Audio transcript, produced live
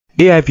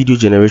AI video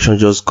generation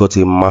just got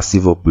a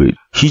massive upgrade.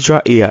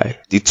 Hedra AI,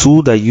 the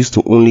tool that used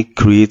to only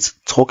create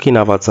talking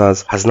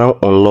avatars, has now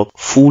unlocked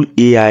full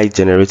AI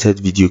generated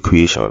video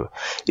creation.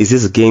 Is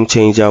this a game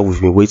changer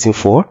we've been waiting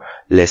for?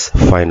 Let's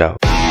find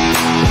out.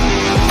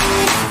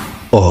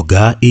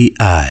 Hedra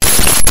AI.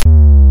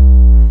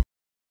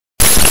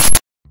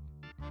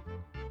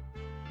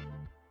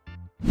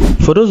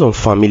 For those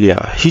unfamiliar,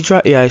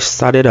 Hedra AI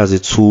started as a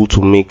tool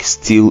to make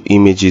still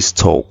images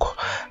talk,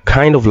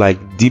 kind of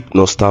like deep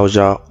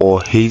nostalgia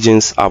or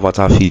Agent's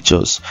avatar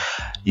features.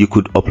 You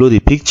could upload a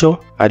picture,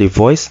 add a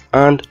voice,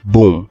 and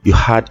boom, you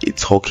had a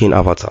talking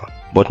avatar.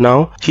 But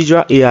now,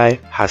 Hedra AI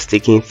has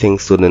taken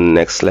things to the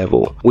next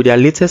level. With their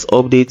latest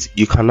update,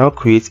 you can now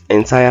create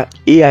entire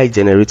AI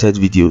generated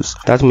videos.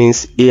 That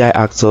means AI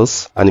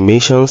actors,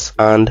 animations,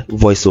 and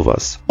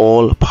voiceovers,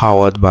 all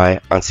powered by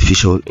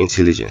artificial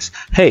intelligence.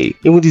 Hey,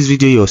 even this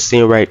video you're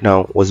seeing right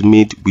now was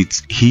made with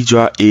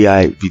Hedra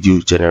AI video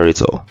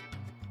generator.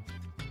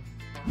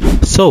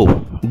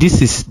 So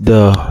this is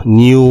the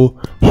new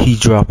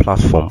Hedra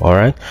platform. All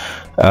right,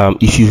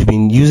 if you've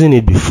been using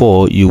it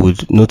before, you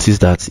would notice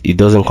that it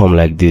doesn't come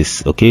like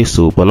this. Okay,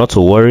 so but not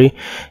to worry,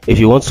 if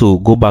you want to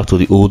go back to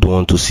the old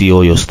one to see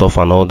all your stuff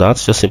and all that,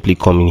 just simply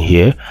come in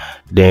here,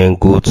 then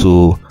go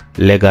to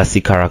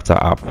legacy character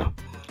app.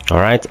 All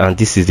right, and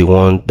this is the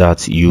one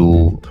that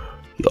you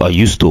are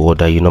used to, or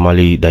that you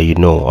normally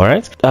know. All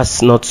right,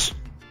 that's not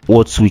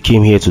what we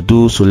came here to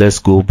do, so let's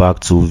go back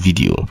to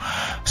video.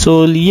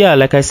 So yeah,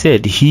 like I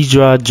said,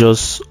 Hedra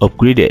just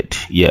upgraded.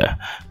 Yeah,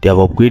 they have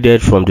upgraded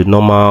from the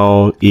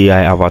normal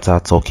AI avatar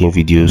talking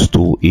videos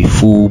to a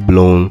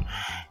full-blown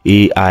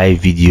AI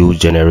video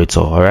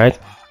generator. All right,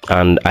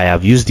 and I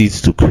have used it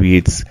to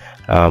create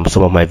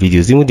some of my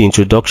videos. Even the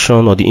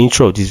introduction or the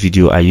intro of this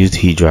video, I used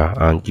Hedra,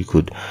 and you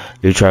could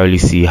literally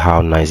see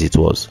how nice it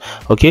was.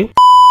 Okay,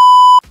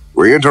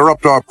 we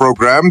interrupt our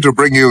program to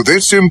bring you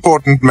this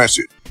important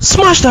message.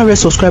 Smash that red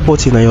subscribe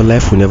button and your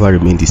life will never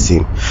remain the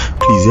same.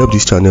 Please help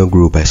this channel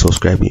grow by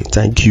subscribing.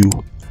 Thank you.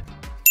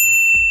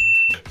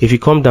 If you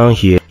come down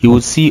here, you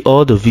will see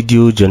all the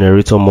video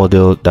generator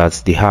model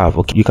that they have.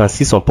 Okay, you can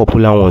see some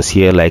popular ones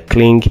here like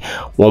Kling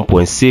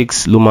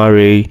 1.6,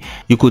 Lumaray.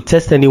 You could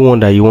test any one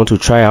that you want to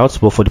try out,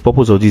 but for the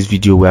purpose of this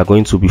video, we are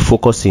going to be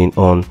focusing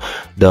on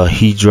the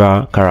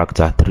Hedra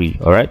character 3.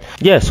 All right,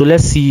 yeah, so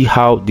let's see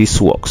how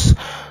this works.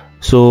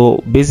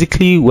 So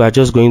basically, we are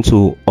just going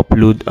to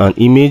upload an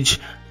image,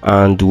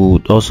 and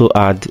we'll also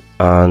add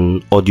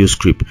an audio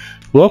script.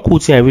 One cool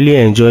thing I really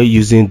enjoy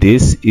using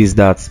this is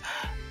that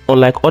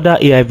unlike other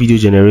AI video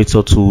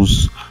generator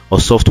tools or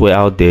software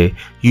out there,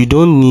 you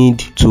don't need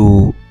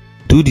to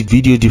do the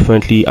video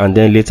differently and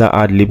then later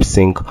add lip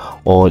sync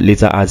or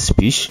later add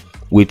speech.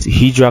 With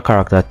Hedra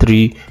character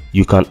 3,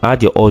 you can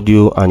add your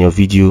audio and your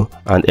video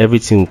and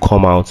everything will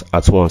come out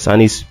at once,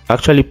 and it's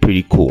actually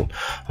pretty cool.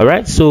 All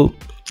right, so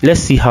let's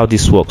see how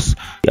this works.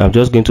 I'm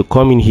just going to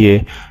come in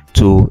here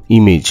to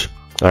image,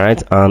 all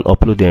right, and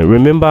upload them.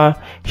 Remember,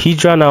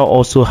 Hedra now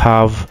also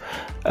have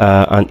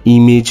an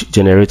image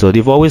generator.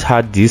 They've always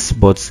had this,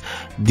 but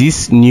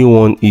this new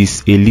one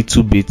is a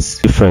little bit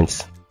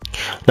different.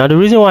 Now the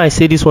reason why I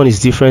say this one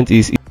is different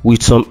is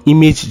with some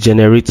image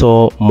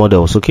generator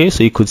models. Okay,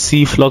 so you could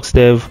see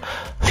FluxDev,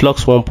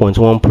 Flux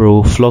 1.1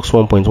 Pro, Flux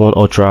 1.1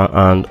 Ultra,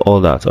 and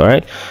all that. All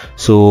right,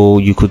 so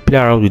you could play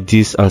around with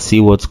this and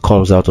see what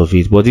comes out of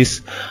it, but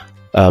this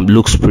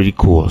looks pretty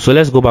cool. So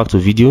let's go back to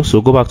video.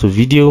 So go back to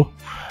video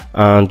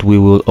and we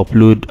will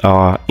upload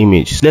our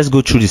image. Let's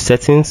go through the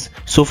settings.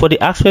 So for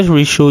the aspect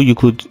ratio, you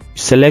could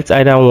select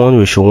either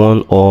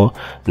 1:1 or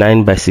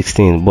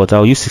 9:16, but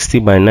I'll use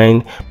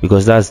 16:9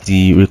 because that's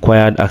the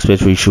required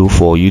aspect ratio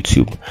for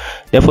YouTube.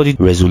 Then for the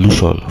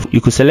resolution,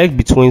 you could select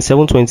between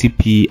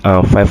 720p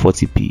and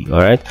 540p. All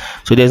right,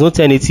 so there's no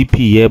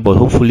 1080p here, but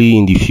hopefully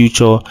in the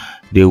future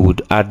they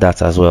would add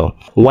that as well.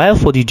 While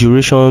for the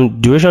duration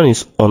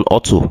is on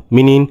auto,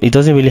 meaning it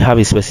doesn't really have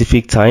a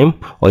specific time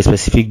or a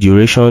specific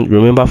duration.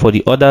 Remember, for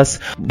the others,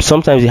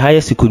 sometimes the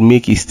highest you could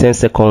make is 10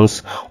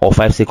 seconds or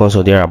 5 seconds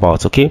or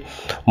thereabout. Okay,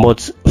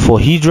 but for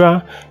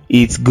Hedra,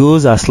 it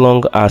goes as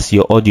long as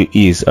your audio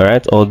is. All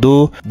right,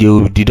 although they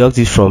will deduct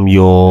it from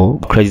your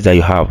credit that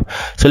you have.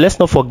 So let's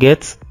not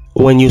forget,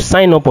 when you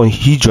sign up on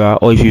Hedra,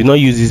 or if you've not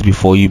used this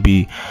before, you'll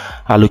be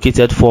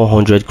allocated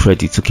 400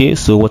 credits. Okay,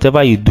 so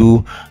whatever you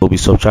do will be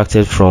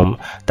subtracted from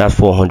that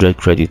 400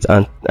 credits,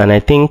 and I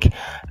think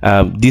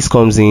this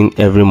comes in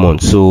every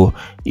month. So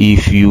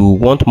if you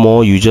want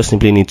more, you just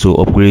simply need to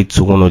upgrade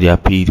to one of their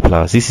paid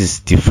plans. This is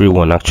the free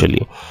one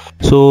actually.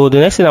 So the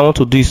next thing I want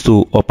to do is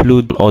to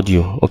upload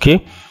audio.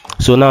 Okay,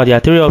 so now there are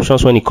 3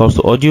 options when it comes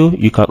to audio.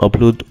 You can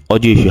upload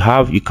audio if you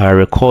have, you can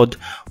record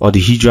on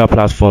the Hedra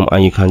platform,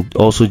 and you can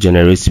also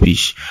generate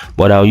speech,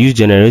 but I'll use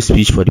generate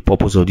speech for the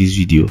purpose of this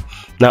video.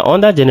 Now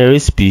under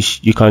generate speech,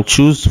 you can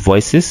choose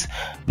voices.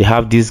 They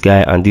have this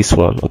guy and this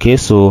one. Okay,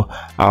 so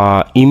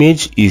our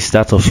image is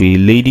that of a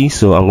lady,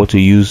 so I'm going to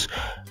use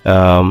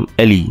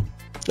Ellie.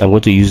 I'm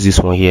going to use this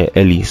one here,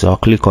 Ellie. So I'll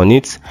click on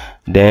it,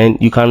 Then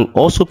you can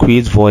also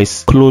create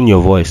voice, clone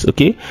your voice.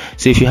 Okay,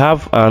 so if you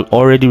have an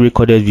already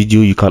recorded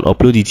video, you can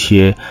upload it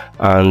here,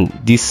 and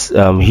this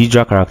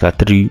Hedra character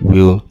 3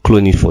 will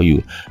clone it for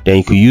you. Then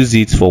you could use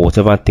it for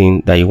whatever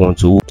thing that you want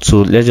to.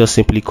 So let's just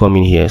simply come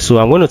in here. So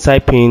I'm going to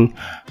type in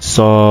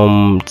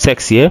some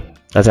text here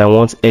that I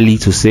want Ellie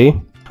to say.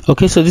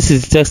 Okay, so this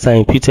is the text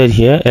I inputted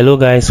here. Hello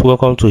guys,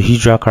 welcome to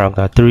Hedra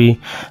character 3.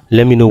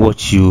 Let me know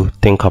what you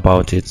think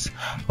about it.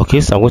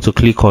 Okay, so I'm going to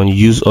click on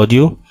use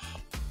audio.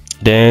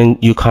 Then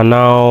you can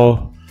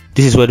now,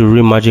 this is where the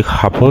real magic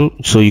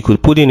happen. So you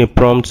could put in a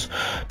prompt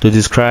to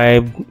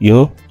describe,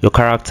 your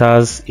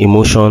characters,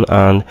 emotion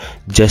and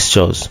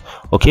gestures.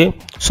 Okay,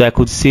 so I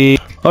could say,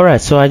 all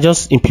right, so I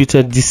just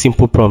imputed this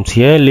simple prompt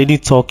here. Lady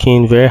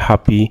talking, very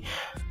happy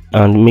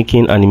and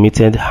making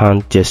animated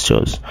hand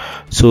gestures.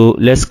 So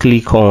let's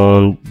click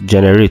on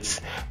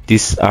generate,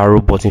 this arrow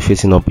button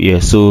facing up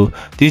here. So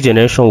this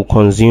generation will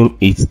consume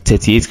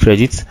 38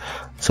 credits.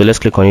 So let's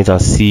click on it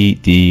and see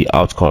the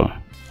outcome.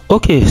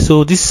 Okay,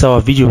 so this is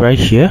our video right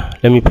here.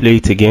 Let me play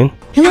it again.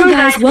 Hello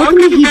guys, welcome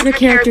to Hedra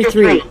Character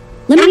 3.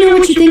 Let me know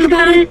what you think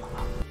about it.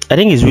 I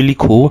think it's really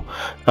cool,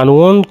 and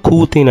one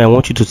cool thing I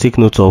want you to take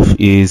note of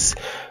is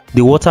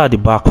the water at the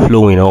back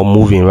flowing, or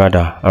moving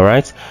rather. All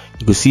right,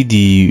 you can see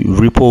the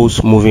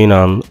ripples moving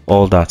and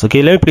all that.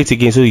 Okay, let me play it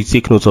again so you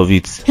take note of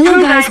it.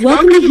 Hello guys,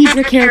 welcome to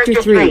Hedra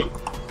Character 3.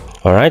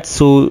 All right,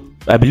 so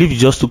I believe you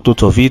just took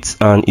note of it,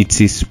 and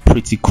it is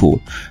pretty cool.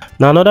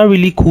 Now another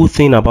really cool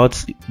thing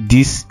about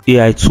this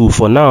AI tool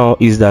for now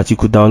is that you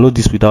could download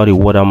this without a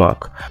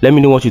watermark. Let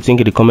me know what you think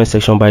in the comment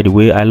section. By the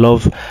way, I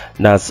love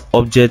that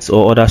objects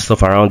or other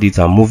stuff around it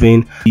are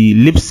moving. The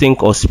lip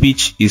sync or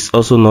speech is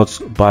also not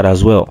bad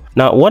as well.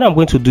 Now what I'm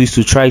going to do is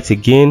to try it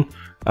again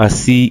and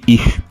see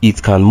if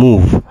it can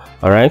move.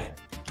 All right,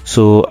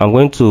 so I'm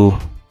going to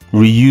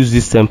reuse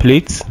this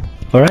template.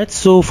 All right,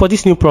 so for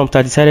this new prompt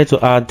I decided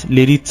to add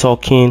lady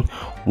talking,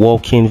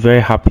 walking,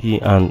 very happy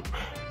and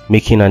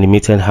making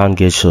animated hand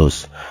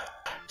gestures.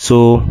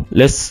 So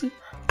let's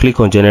click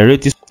on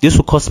generate. This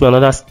will cost me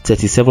another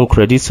 37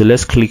 credits. So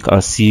let's click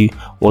and see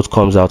what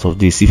comes out of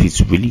this, if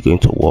it's really going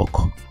to work.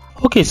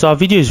 Okay, so our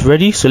video is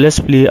ready, so let's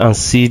play and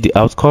see the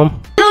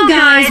outcome. Hello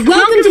guys,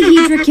 welcome to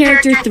Hedra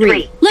Character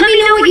 3. Let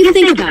me know what you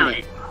think about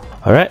it.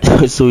 All right,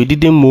 so it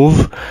didn't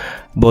move,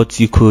 but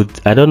you could,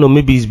 I don't know,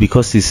 maybe it's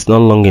because it's not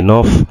long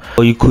enough,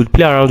 or you could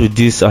play around with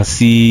this and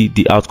see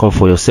the outcome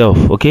for yourself.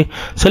 Okay,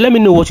 so let me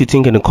know what you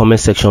think in the comment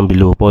section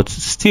below. But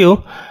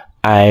still,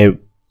 I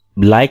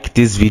like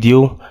this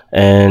video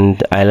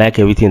and I like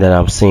everything that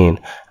I'm seeing.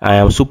 I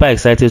am super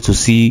excited to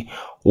see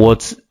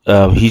what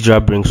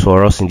Hedra brings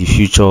for us in the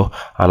future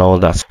and all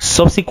that.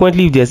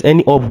 Subsequently, if there's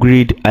any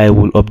upgrade, I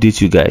will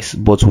update you guys.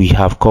 But we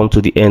have come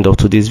to the end of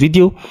today's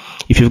video.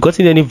 If you've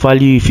gotten any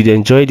value, if you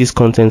enjoyed this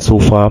content so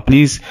far,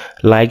 please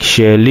like,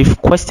 share, leave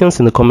questions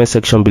in the comment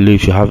section below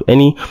if you have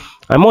any,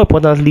 and more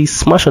importantly,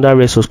 smash on that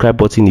red subscribe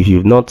button if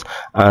you've not,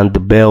 and the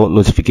bell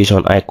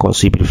notification icon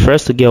so you'll be the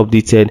first to get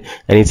updated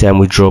anytime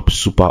we drop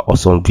super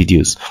awesome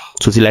videos.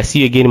 So till I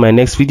see you again in my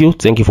next video,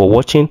 thank you for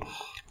watching.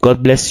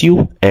 God bless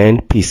you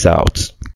and peace out.